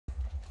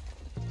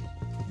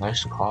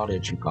Nice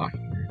cottage you got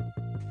here.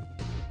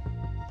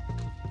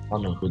 I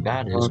don't know who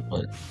that is,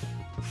 but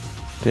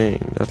Dang,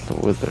 that's a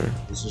wither.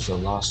 this is the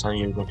last time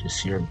you're going to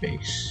see your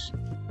base.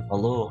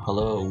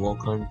 Hello,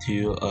 welcome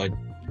to a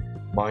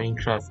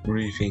Minecraft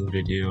briefing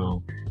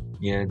video.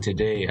 And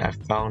today I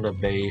found a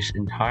base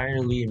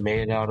entirely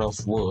made out of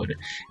wood.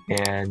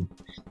 And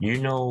you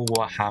know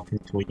what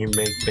happens when you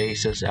make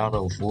bases out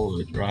of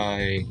wood,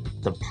 right?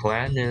 The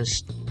plan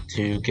is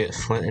to get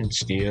flint and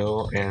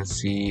steel and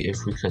see if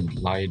we can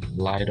light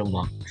them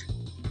up.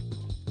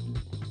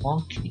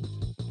 Wonky.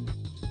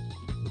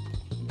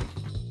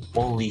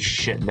 Holy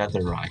shit,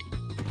 netherite.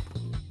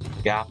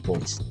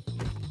 Gapples.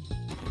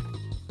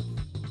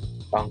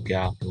 Found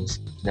gapples.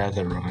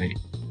 Netherite.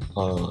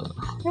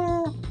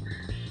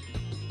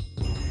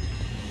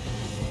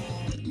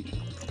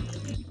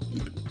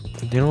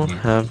 They don't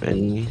have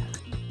any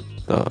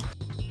stuff.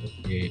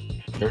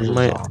 Okay, there's a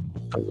Might zombie.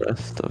 the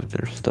rest of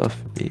their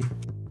stuff be?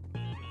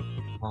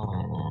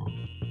 Oh,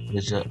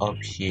 is it up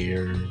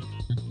here?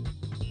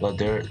 But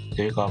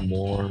they got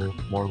more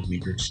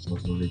weird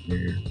stuff over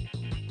there.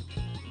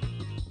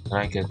 Can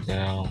I get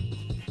down?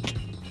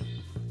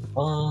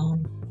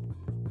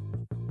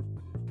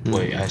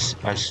 Wait, I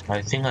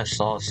think I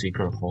saw a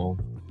secret hole.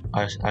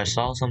 I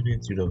saw something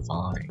through the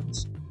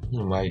vines.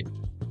 You might.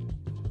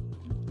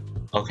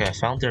 Okay, I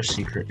found their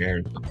secret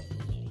area.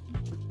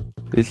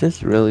 Is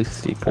this really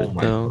secret Oh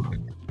my though?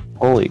 god.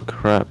 Holy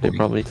crap, they Holy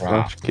probably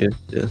crap. slash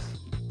gift this.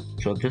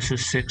 So this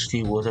is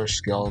 60 wither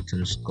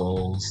skeleton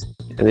skulls.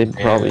 And they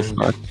probably And-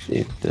 slash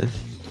gift this.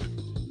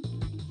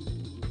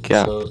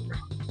 Yeah. So,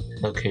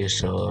 okay,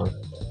 so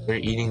we're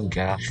eating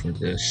gas for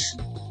this.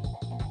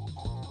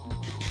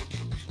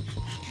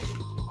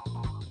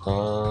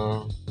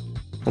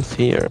 What's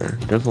here?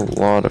 There's a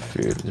lot of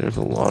food. There's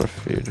a lot of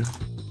food.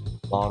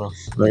 Lot of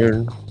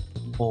Iron.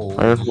 holy.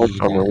 Iron horse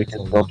armor. We that's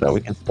can a sell lot. that.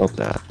 We can sell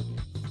that.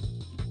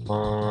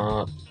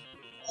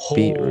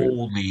 Beetroot.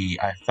 Holy!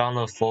 I found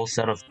a full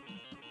set of.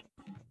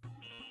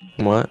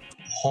 What?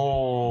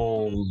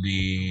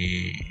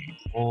 Holy!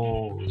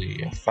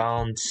 I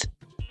found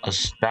a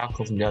stack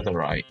of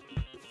netherite.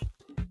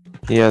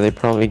 Yeah, they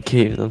probably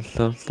gave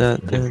themselves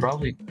that. They Then.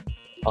 probably.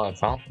 Oh, I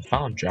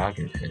found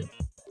dragon head.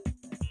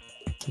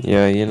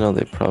 Yeah, you know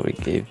they probably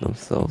gave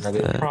themselves Now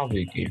they that.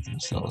 probably gave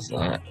themselves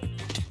that.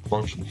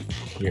 Funky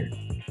here.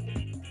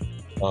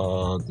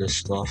 This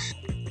stuff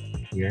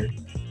here.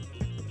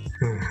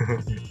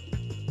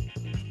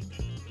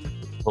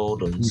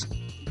 Totems.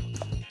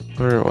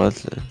 Where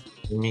was it?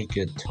 Let me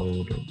get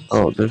totems.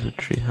 Oh, there's a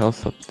tree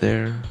house up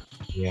there.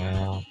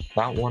 Yeah,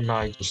 that one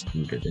I just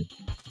needed it.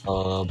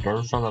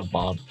 Burn from the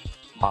bottom,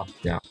 top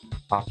down,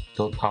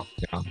 go top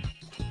down.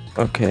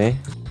 Okay.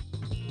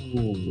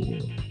 Ooh,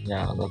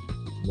 yeah,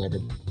 let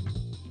it.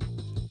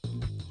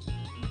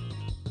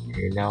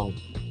 Okay, now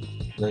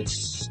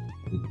let's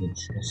put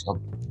this up.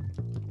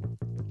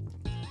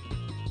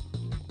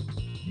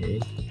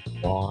 Okay,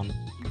 gone.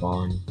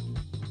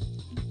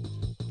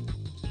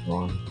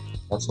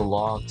 That's a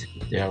lot.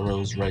 The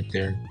arrows right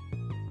there.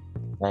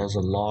 That is a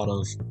lot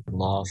of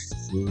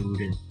food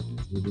and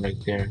food right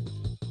there.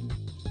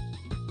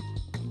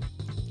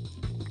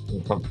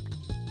 Come,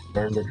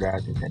 burn the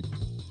dragon head.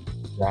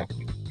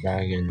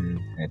 Dragon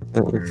head.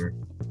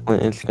 Or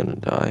It's gonna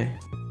die.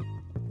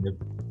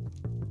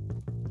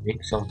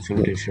 make some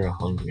food if you're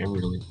hungry. I'm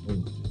really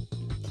hungry.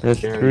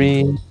 There's There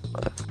you 3.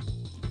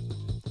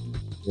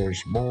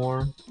 There's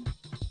more.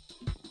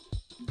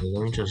 Okay,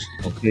 let me just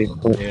head Okay,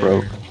 up flint there.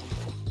 broke.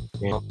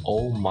 Yeah,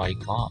 oh my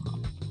god.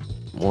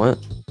 What?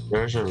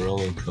 There's a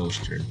roller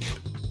coaster.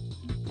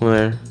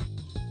 Where?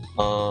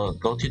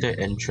 Go to the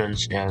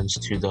entrance and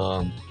to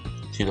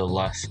the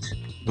left.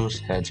 Whose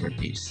heads are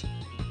these?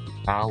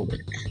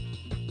 Alec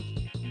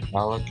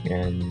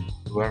and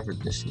whoever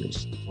this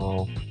is.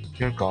 Oh,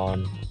 you're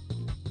gone.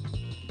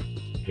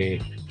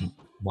 Okay,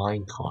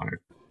 minecart.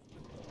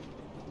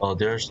 Oh,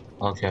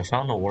 okay, I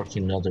found a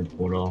working nether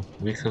portal.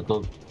 We could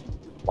go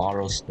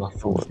borrow stuff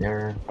from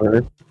there.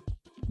 Where?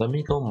 Let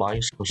me go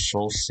mine some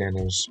soul sand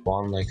and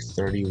spawn like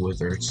 30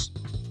 withers.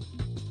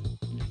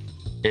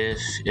 If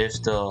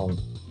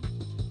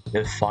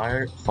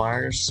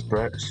fire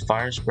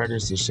spread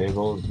is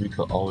disabled, we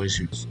could always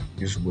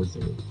use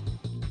wither.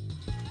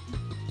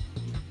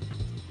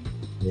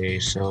 Okay,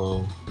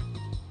 so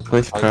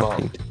Place I got-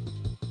 crafting.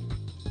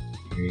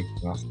 okay,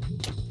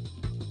 crafting.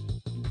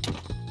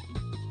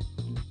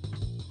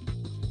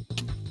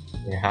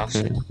 Okay,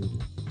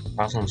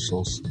 have some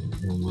soul sand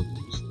and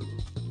withers.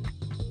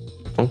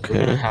 We're gonna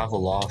Okay. have a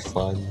lot of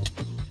fun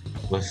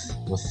with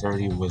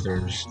 30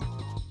 withers.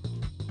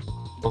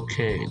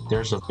 Okay,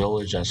 there's a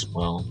village as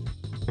well.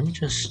 Let me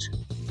just.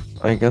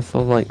 I guess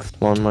I'll like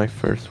spawn my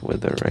first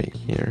wither right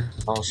here.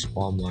 I'll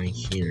spawn mine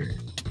here.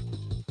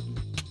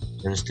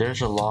 Since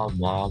there's a lot of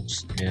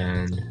mobs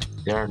and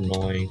they're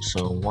annoying,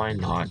 so why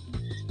not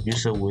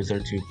use a wither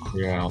to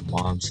clear out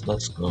mobs?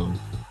 Let's go.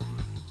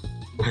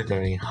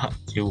 Withering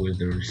 2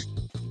 withers.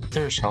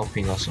 Wither's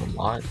helping us a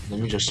lot. Let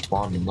me just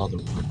spawn another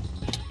one.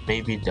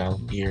 Maybe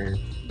down here.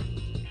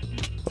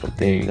 I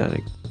think that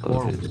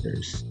More exploded.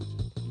 withers.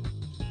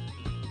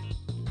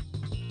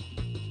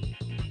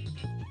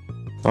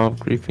 Oh,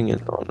 griefing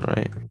is on,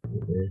 right?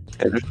 Okay.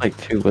 Yeah, there's like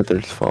 2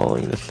 withers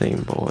following the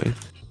same boy.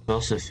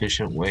 Most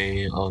efficient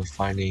way of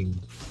finding.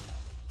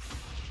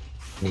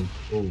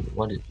 Oh,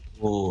 what is?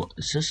 Oh,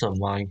 is this a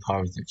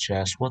minecart with a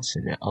chest? What's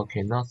in it?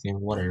 Okay, nothing.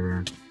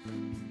 Whatever.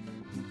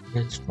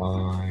 It's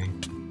fine.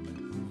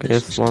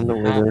 This is It's on the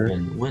gonna wither.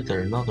 happen. Wither,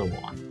 another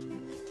one.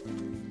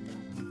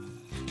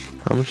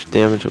 How much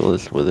damage will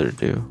this wither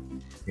do?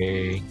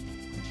 Okay.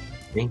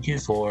 Thank you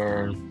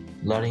for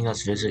letting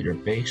us visit your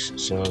base.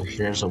 So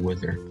here's a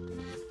wither.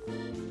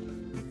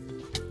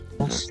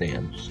 Soul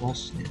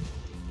stand.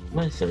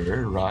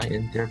 Wither right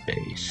in their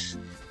base.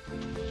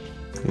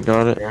 You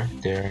got it?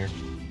 There.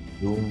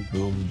 Boom,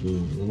 boom,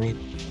 boom. Let me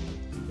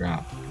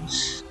grab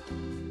this.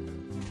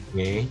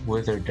 Okay,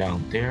 wither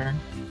down there.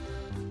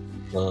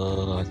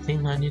 I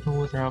think I need a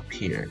wither up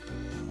here.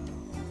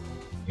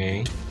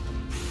 Okay.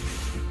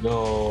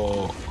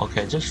 No.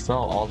 Okay, I just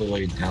fell all the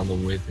way down the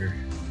wither.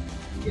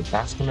 Okay,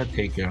 that's gonna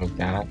take care of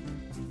that.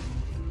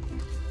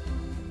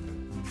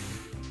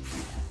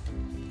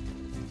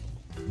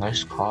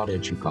 Nice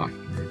cottage you got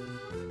here.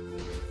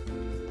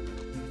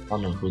 I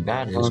don't know who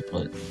that is,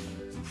 but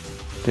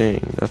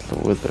Dang, that's the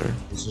wither.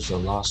 this is the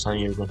last time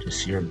you're going to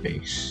see your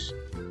base.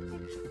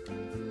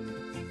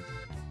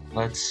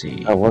 Let's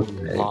see.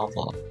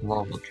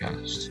 Lava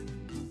cast.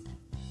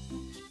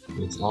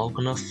 It's all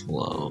gonna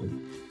flow.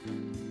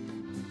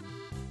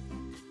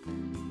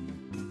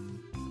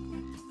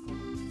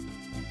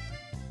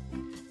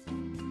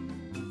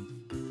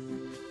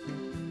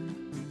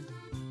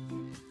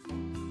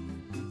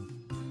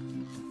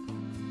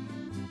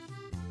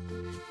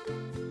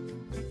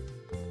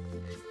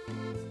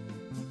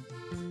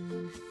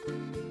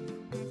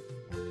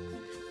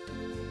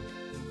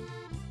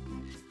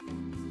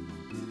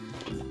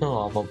 The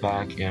lava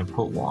back and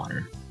put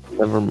water.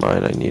 Never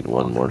mind, I need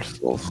one more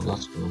soul.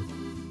 Let's go.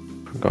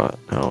 Forgot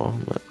how,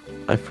 but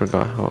I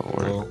forgot how it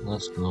worked. Well,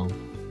 let's go.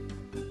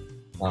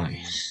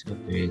 Nice.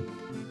 Okay.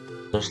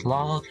 There's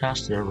lava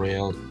caster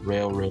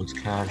railroads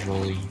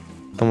casually.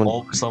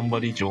 Oh,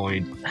 somebody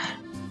joined.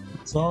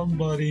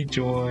 Somebody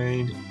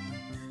joined.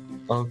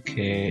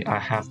 Okay, I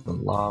have the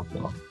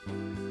lava.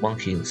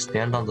 Monkey,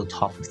 stand on the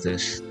top of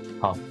this.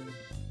 Top.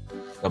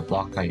 The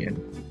block I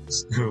am.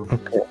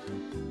 Okay.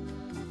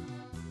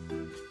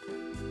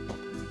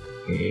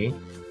 Okay.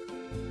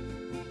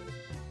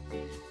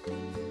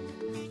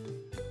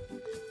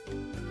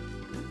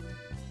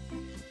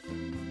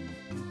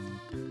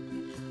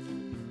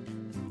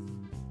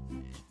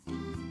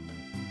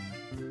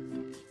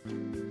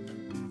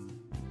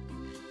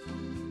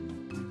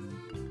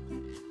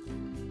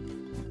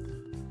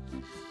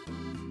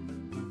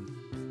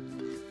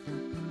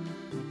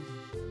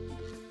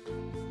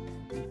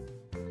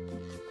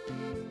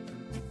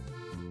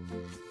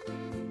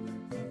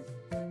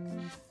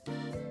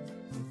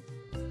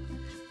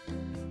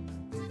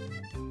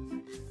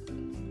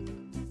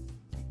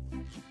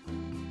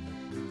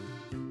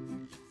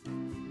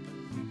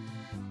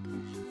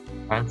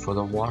 Time for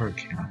the water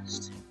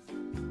cast.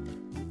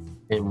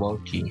 Hey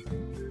monkey,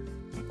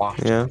 watch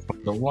Yeah. for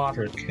the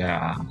water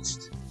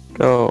cast.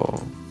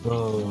 Go.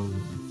 Go.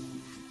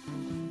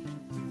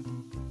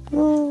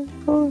 Oh,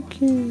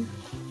 monkey.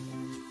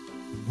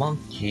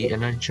 Monkey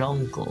in a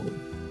jungle.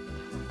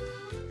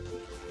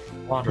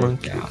 Water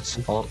Monkey. cast.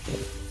 Oh,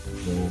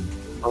 no.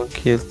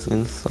 Monkey is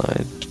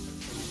inside.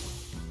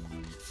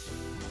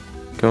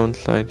 Go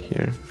inside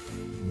here.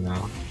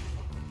 No.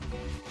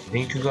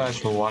 Thank you guys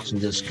for watching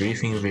this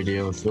griefing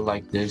video. If you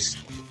like this,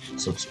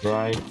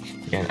 subscribe,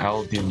 and I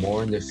will do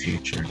more in the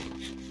future.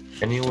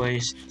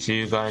 Anyways, see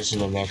you guys in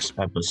the next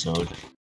episode.